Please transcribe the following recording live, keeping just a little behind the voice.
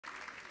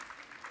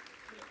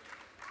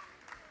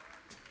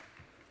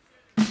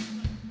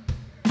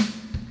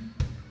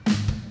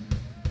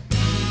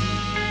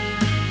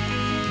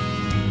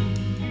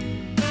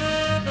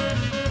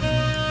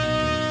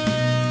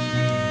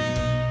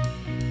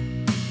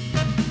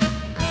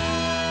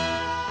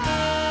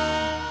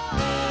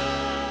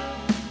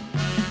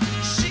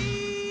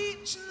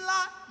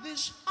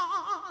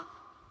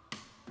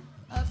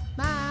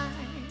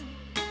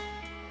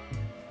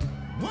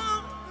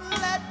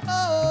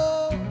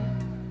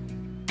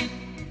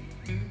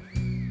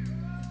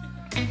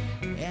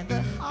and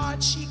the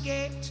heart she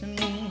gave to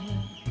me.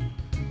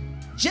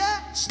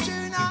 Just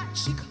tonight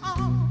she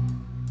called.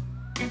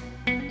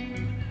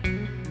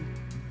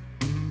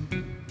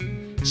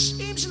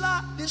 Seems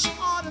like this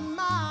heart of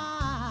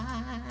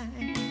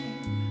mine,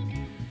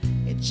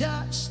 it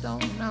just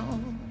don't know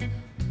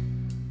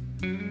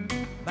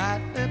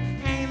about the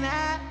pain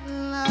that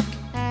love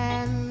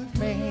can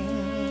bring.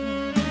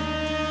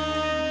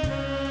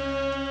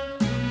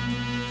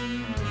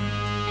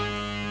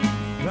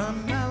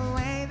 From the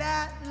way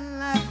that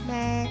love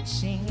may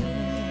seem.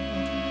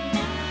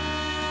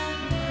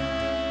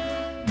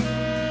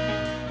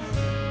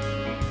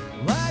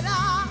 But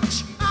I'm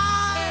trying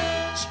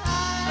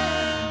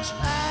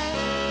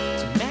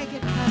to make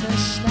it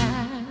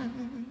understand.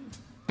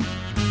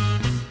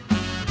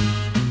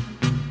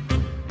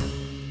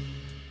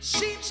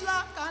 Seems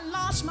like I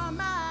lost my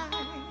mind,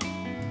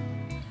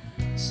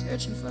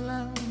 searching for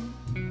love,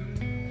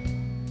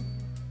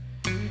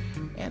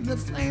 and the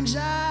flames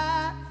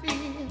I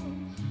feel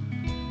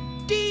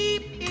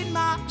deep in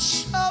my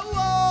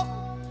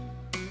soul,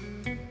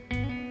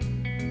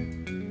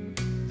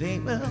 they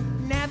will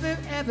never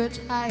ever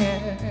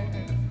tire.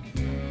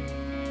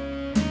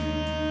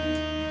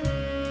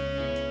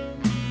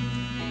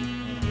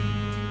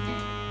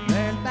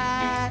 Burned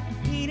by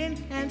heat and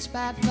quenched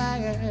by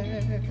fire.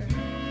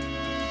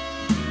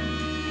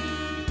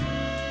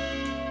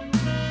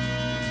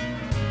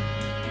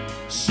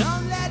 So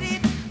let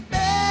it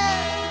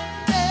burn,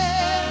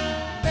 burn,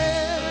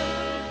 burn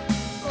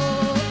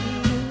for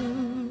you.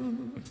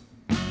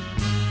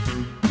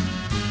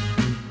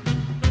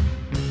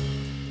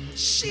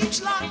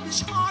 Seems like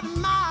this heart of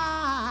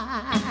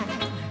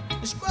mine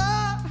is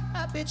growing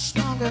a bit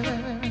stronger,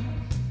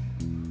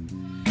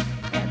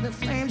 and the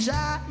flames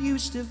I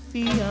used to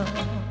feel,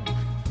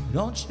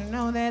 don't you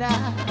know that I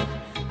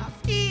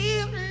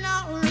feel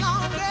no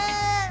longer.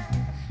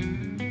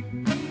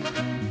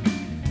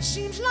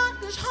 Seems like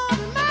this heart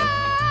of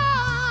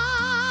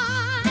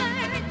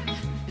mine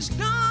is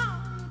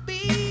gonna be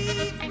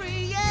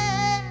free,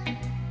 yeah.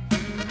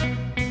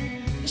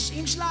 It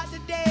seems like the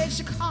days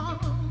to come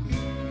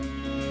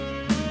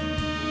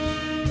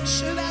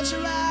serve as a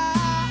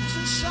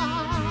rising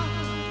sun.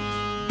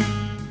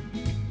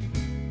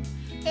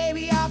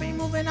 Baby, I'll be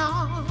moving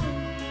on,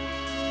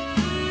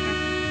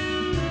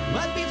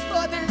 but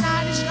before the night